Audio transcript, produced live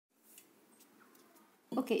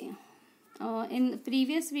Okay. In the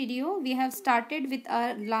previous video, we have started with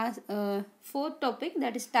our last fourth topic,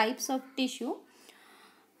 that is types of tissue,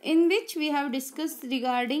 in which we have discussed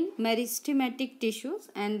regarding meristematic tissues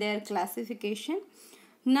and their classification.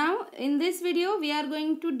 Now, in this video, we are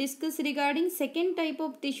going to discuss regarding second type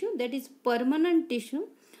of tissue, that is permanent tissue.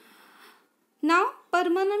 Now,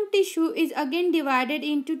 permanent tissue is again divided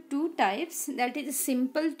into two types, that is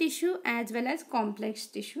simple tissue as well as complex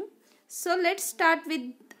tissue. So, let's start with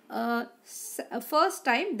first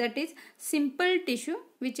type, that is simple tissue,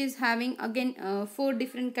 which is having again four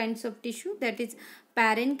different kinds of tissue, that is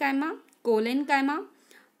parenchyma, collenchyma,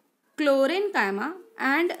 chlorenchyma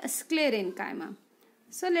and sclerenchyma.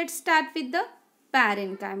 So, let's start with the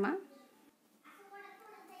parenchyma.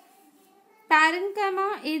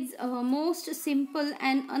 Parenchyma is most simple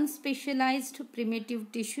and unspecialized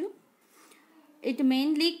primitive tissue. It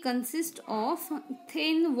mainly consists of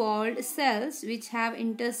thin-walled cells which have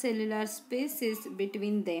intercellular spaces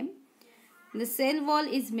between them. The cell wall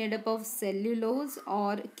is made up of cellulose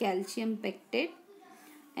or calcium pectate,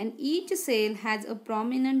 and each cell has a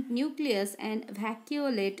prominent nucleus and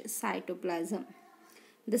vacuolate cytoplasm.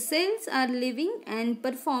 The cells are living and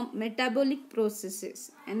perform metabolic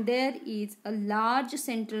processes, and there is a large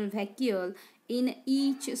central vacuole in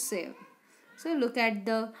each cell. So look at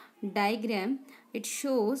the diagram. It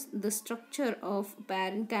shows the structure of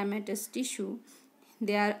parenchymatous tissue.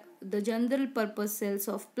 They are the general purpose cells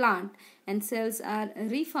of plant, and cells are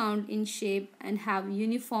refound in shape and have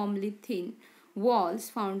uniformly thin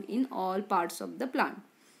walls found in all parts of the plant.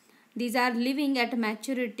 These are living at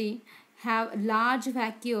maturity, have large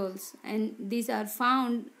vacuoles, and these are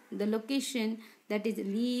found the location, that is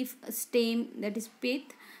leaf, stem, that is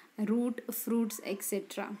pith, root, fruits,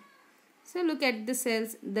 etc. So look at the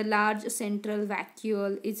cells. The large central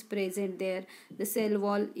vacuole is present there. The cell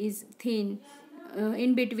wall is thin.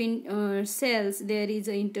 In between cells there is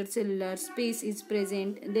an intercellular space is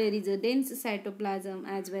present. There is a dense cytoplasm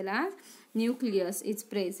as well as nucleus is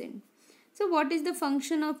present. So what is the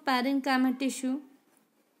function of parenchyma tissue?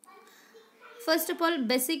 First of all,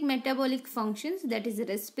 basic metabolic functions, that is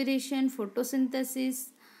respiration,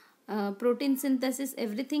 photosynthesis, protein synthesis,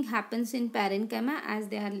 everything happens in parenchyma as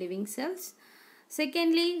they are living cells.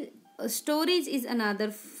 Secondly, storage is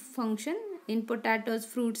another function. In potatoes,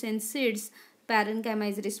 fruits and seeds,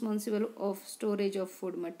 parenchyma is responsible of storage of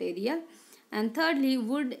food material. And thirdly,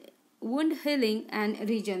 wound healing and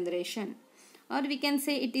regeneration, or we can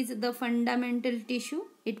say it is the fundamental tissue.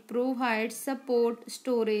 It provides support,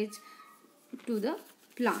 storage to the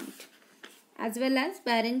plant. As well as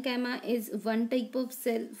parenchyma is one type of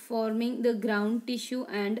cell forming the ground tissue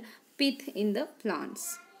and pith in the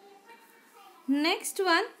plants. Next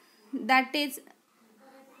one, that is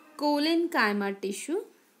collenchyma tissue.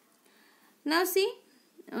 Now see,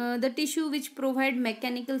 the tissue which provide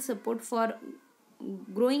mechanical support for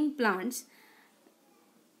growing plants,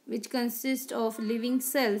 which consist of living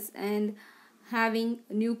cells and having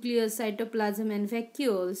nucleus, cytoplasm and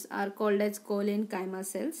vacuoles, are called as collenchyma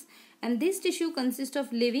cells. And this tissue consists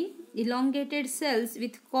of living elongated cells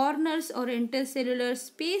with corners or intercellular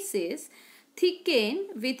spaces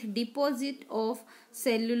thickened with deposit of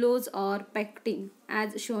cellulose or pectin,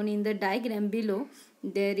 as shown in the diagram below.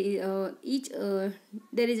 There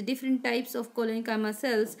is different types of collenchyma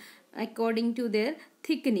cells according to their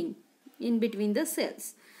thickening in between the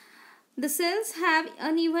cells. The cells have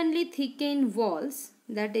unevenly thickened walls,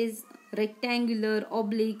 that is rectangular,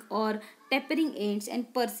 oblique or tapering ends,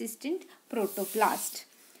 and persistent protoplast.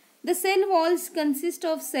 The cell walls consist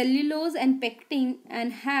of cellulose and pectin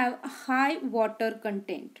and have high water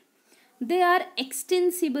content. They are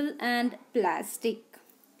extensible and plastic.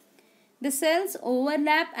 The cells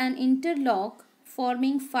overlap and interlock,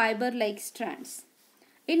 forming fiber-like strands.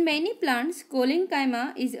 In many plants,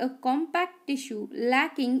 collenchyma is a compact tissue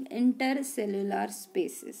lacking intercellular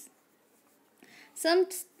spaces.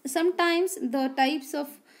 Sometimes the types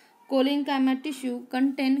of collenchyma tissue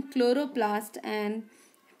contain chloroplast and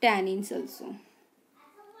tannins also.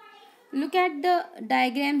 Look at the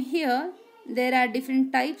diagram here. There are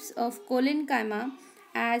different types of collenchyma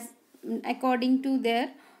as according to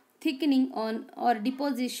their thickening on or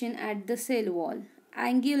deposition at the cell wall: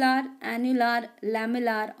 angular, annular,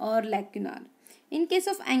 lamellar or lacunar. In case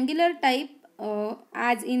of angular type,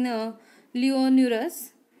 as in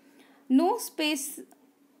Leonurus, no space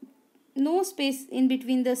in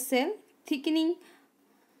between the cell, thickening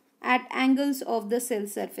at angles of the cell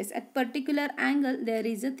surface. At particular angle there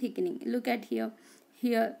is a thickening. Look at here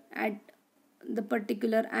at the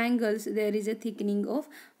particular angles there is a thickening of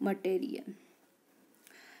material.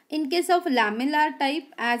 In case of lamellar type,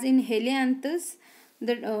 as in Helianthus,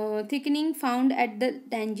 the thickening found at the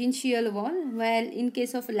tangential wall, while in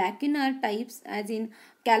case of lacunar types as in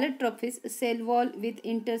calotrophes, cell wall with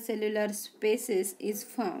intercellular spaces is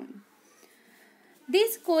found.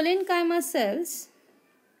 These cholenchyma cells,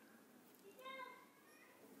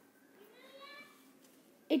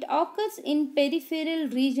 it occurs in peripheral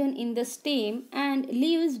region in the stem and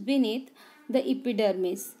lives beneath the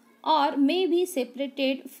epidermis, or may be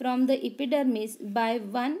separated from the epidermis by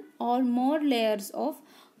one or more layers of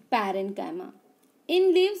parenchyma.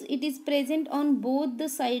 In leaves, it is present on both the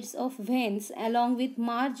sides of veins along with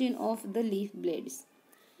margin of the leaf blades.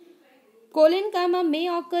 Cholenchyma may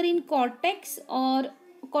occur in cortex or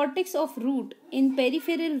cortex of root in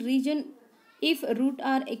peripheral region if root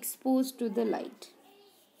are exposed to the light.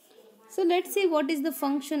 So let's see what is the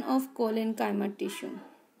function of cholenchyma tissue.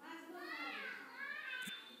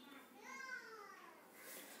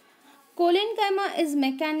 Cholenchyma is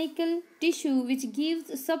mechanical tissue which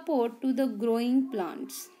gives support to the growing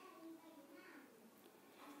plants.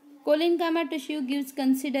 Cholenchyma tissue gives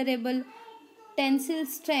considerable tensile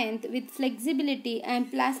strength with flexibility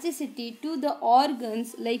and plasticity to the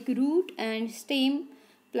organs like root and stems.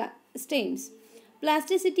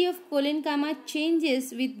 Plasticity of cholenchyma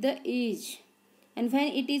changes with the age, and when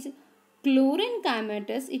it is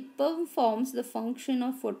chlorenchymatous, it performs the function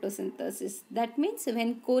of photosynthesis. That means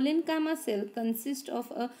when cholenchyma cell consists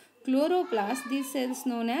of a chloroplast, these cells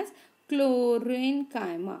known as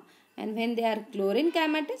chlorenchyma, and when they are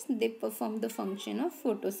chlorenchymatous, they perform the function of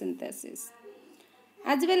photosynthesis.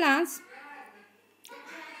 As well as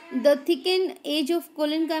the thickened edge of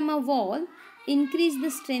cholenchyma wall increase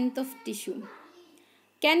the strength of tissue,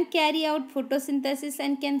 can carry out photosynthesis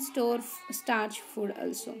and can store starch food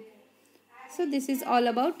also. So this is all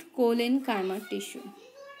about cholenchyma tissue.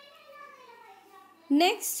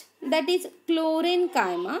 Next, that is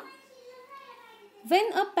chlorenchyma.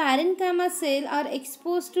 When a parenchyma cell are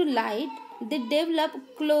exposed to light, they develop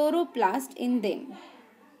chloroplast in them,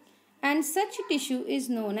 and such tissue is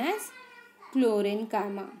known as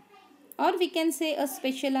chlorenchyma. Or we can say a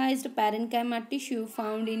specialized parenchyma tissue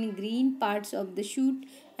found in green parts of the shoot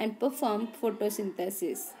and perform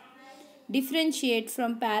photosynthesis, differentiate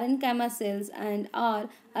from parenchyma cells and are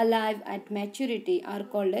alive at maturity are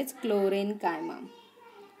called as chlorenchyma.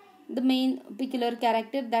 The main peculiar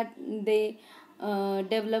character that they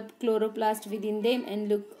develop chloroplast within them and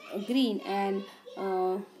look green and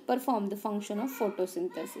perform the function of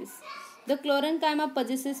photosynthesis. The chlorenchyma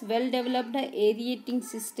possesses well-developed aerating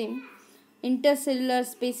system. Intercellular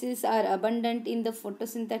spaces are abundant in the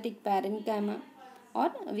photosynthetic parenchyma, or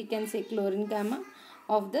we can say chlorenchyma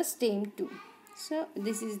of the stem too. So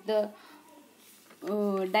this is the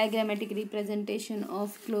diagrammatic representation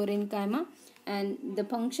of chlorenchyma, and the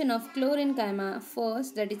function of chlorenchyma,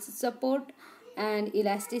 first, that is support and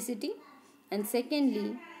elasticity, and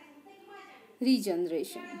secondly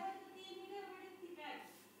regeneration.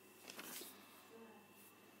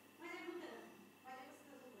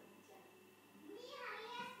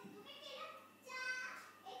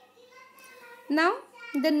 Now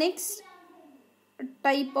the next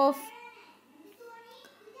type of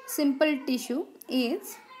simple tissue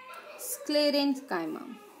is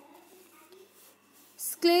sclerenchyma.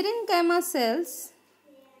 Sclerenchyma cells,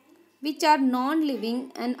 which are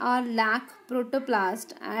non-living and are lack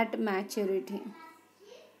protoplast at maturity,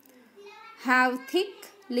 have thick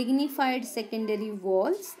lignified secondary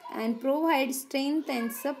walls and provide strength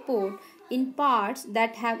and support in parts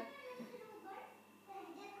that have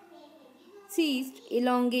ceased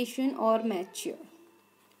elongation or mature.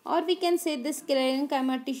 Or we can say the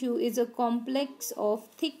sclerenchyma tissue is a complex of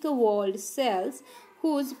thick-walled cells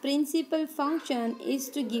whose principal function is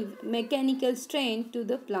to give mechanical strength to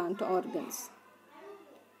the plant organs.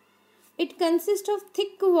 It consists of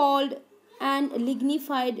thick-walled and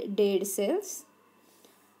lignified dead cells.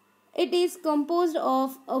 It is composed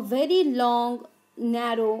of a very long,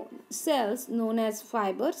 narrow cells known as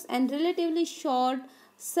fibers and relatively short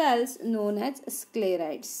cells known as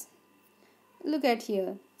sclerites. Look at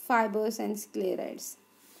here, fibers and sclerites.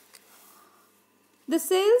 The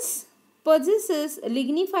cells possesses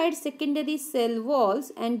lignified secondary cell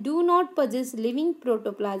walls and do not possess living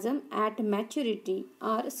protoplasm at maturity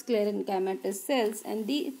are sclerenchymatous cells, and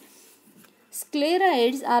the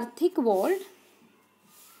sclerites are thick-walled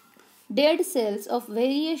dead cells of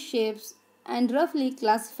various shapes and roughly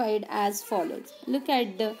classified as follows. Look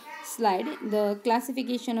at the slide, the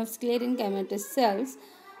classification of sclerenchymatous cells.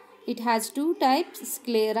 It has two types,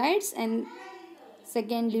 sclerites and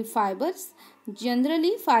secondly fibers.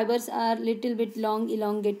 Generally fibers are little bit long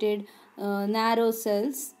elongated narrow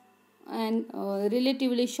cells and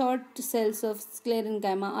relatively short cells of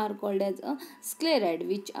sclerenchyma are called as a scleroid,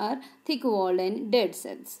 which are thick-walled and dead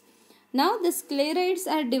cells. Now the scleroids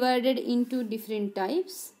are divided into different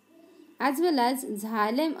types, as well as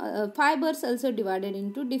xylem fibers also divided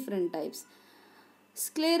into different types.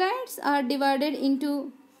 Scleroids are divided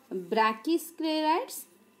into brachyscleroids,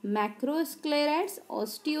 macroscleroids,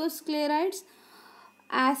 osteoscleroids,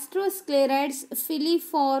 astroscleroids,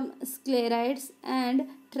 filiform scleroids, and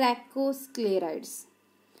trachoscleroids.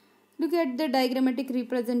 Look at the diagrammatic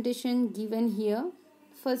representation given here.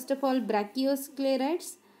 First of all,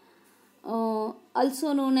 brachioscleroids,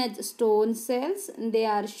 also known as stone cells. They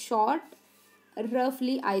are short,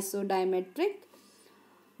 roughly isodiametric.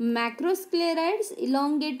 Macroscleroids,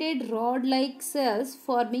 elongated rod-like cells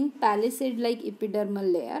forming palisade-like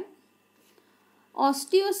epidermal layer.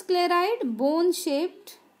 Osteoscleroid,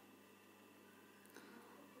 bone-shaped,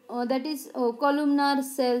 that is columnar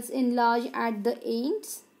cells enlarged at the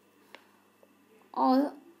ends.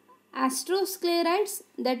 Or astroscleroids,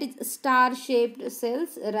 that is star-shaped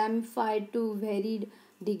cells ramified to varied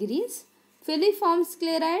degrees. Filiform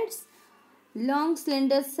scleroids, long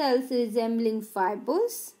slender cells resembling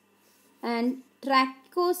fibers. And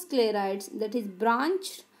trachoscleroids, that is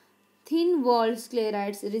branched thin-walled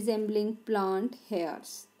scleroids resembling plant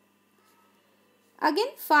hairs. Again,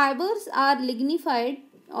 fibers are lignified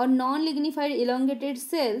or non-lignified elongated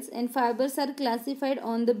cells, and fibers are classified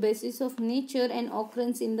on the basis of nature and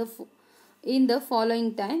occurrence in the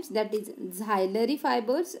following types, that is xylary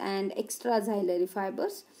fibers and extraxylary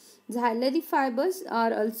fibers. Xylary fibers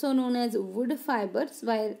are also known as wood fibers,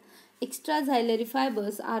 while extraxylary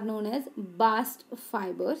fibers are known as bast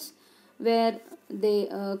fibers, where they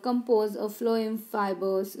compose of phloem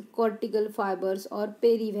fibers, cortical fibers, or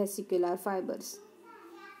perivascular fibers.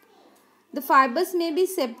 The fibers may be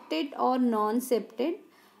septate or non-septate.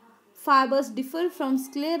 Fibers differ from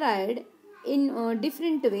scleroid in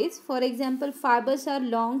different ways. For example, fibers are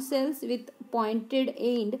long cells with pointed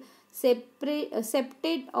end,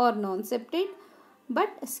 septate or non-septate,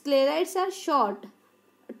 but scleroids are short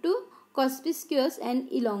to conspicuous and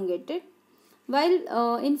elongated.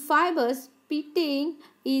 While in fibers, pitting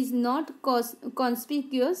is not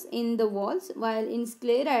conspicuous in the walls, while in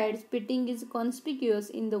scleroids, pitting is conspicuous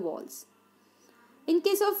in the walls. In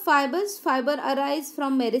case of fibers, fiber arise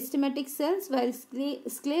from meristematic cells, while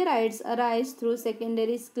scleroids arise through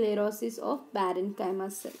secondary sclerosis of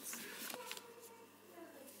parenchyma cells.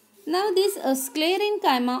 Now this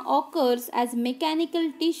sclerenchyma occurs as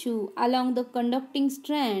mechanical tissue along the conducting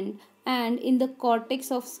strand and in the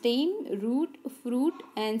cortex of stem, root, fruit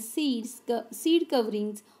and seed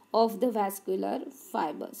coverings of the vascular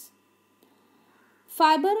fibers.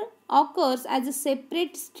 Fiber occurs as a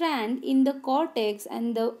separate strand in the cortex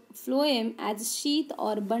and the phloem as sheath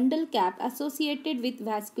or bundle cap associated with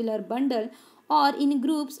vascular bundle, or in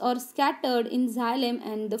groups or scattered in xylem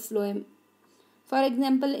and the phloem. For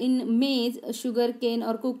example, in maize, sugarcane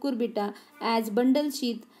or cucurbita as bundle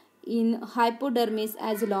sheath, in hypodermis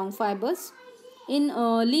as long fibers, in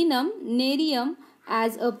linum, nerium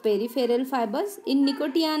as a peripheral fibers, in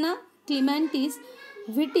nicotiana, clematis,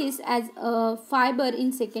 vitis as a fiber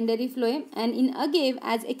in secondary phloem, and in agave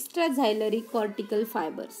as extraxylary cortical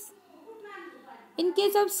fibers. In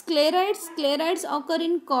case of scleroids, scleroids occur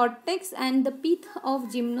in cortex and the pith of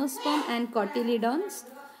gymnosperm and cotyledons,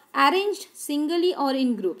 arranged singly or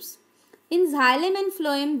in groups. In xylem and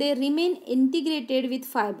phloem, they remain integrated with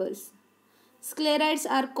fibers. Scleroids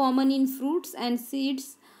are common in fruits and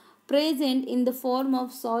seeds, present in the form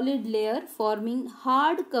of solid layer forming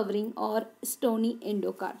hard covering or stony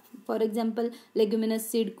endocarp. For example, leguminous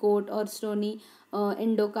seed coat or stony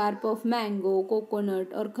endocarp of mango, coconut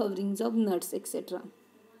or coverings of nuts, etc.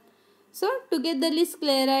 So togetherly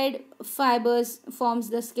scleroid fibers forms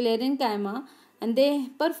the sclerenchyma, and they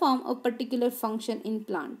perform a particular function in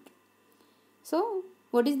plant. So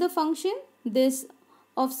what is the function? This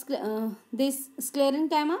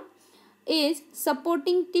sclerenchyma is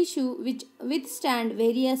supporting tissue which withstand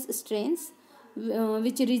various strains,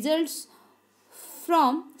 which results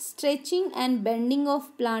from stretching and bending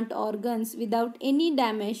of plant organs without any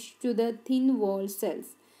damage to the thin-walled cells.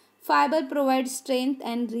 Fiber provides strength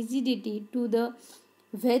and rigidity to the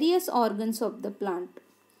various organs of the plant.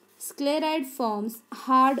 Scleroid forms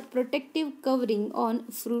hard protective covering on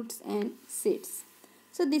fruits and seeds.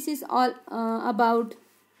 So this is all about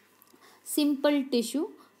simple tissue,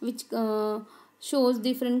 which shows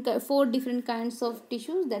four different kinds of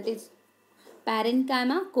tissues, that is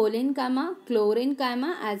parenchyma, collenchyma,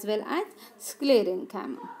 chlorenchyma as well as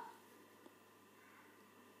sclerenchyma.